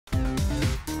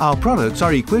Our products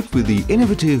are equipped with the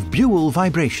innovative Buhel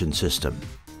vibration system.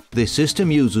 This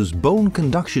system uses bone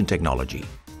conduction technology.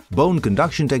 Bone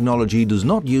conduction technology does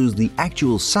not use the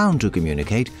actual sound to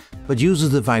communicate, but uses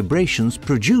the vibrations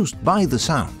produced by the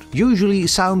sound. Usually,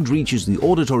 sound reaches the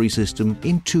auditory system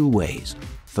in two ways.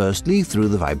 Firstly, through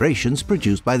the vibrations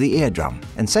produced by the eardrum,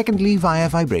 and secondly, via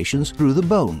vibrations through the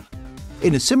bone.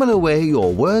 In a similar way,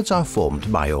 your words are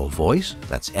formed by your voice,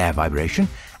 that's air vibration,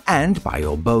 and by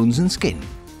your bones and skin,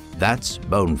 that's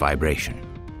bone vibration.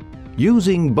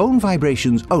 Using bone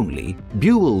vibrations only,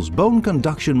 Buhel's bone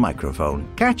conduction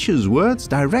microphone catches words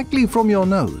directly from your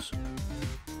nose.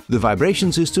 The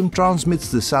vibration system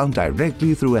transmits the sound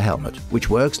directly through a helmet,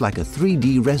 which works like a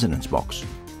 3D resonance box.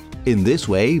 In this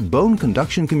way, bone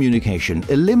conduction communication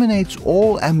eliminates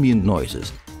all ambient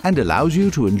noises and allows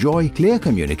you to enjoy clear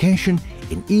communication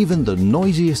in even the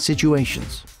noisiest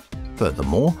situations.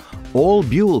 Furthermore, all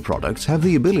Buhel products have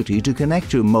the ability to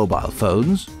connect to mobile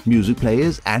phones, music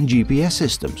players and GPS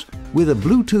systems with a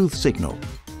Bluetooth signal.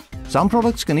 Some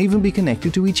products can even be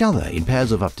connected to each other in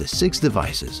pairs of up to 6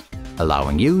 devices,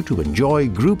 allowing you to enjoy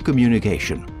group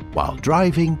communication while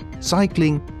driving,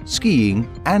 cycling, skiing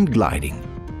and gliding.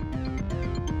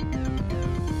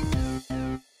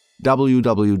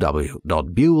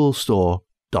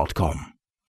 www.buhelstore.com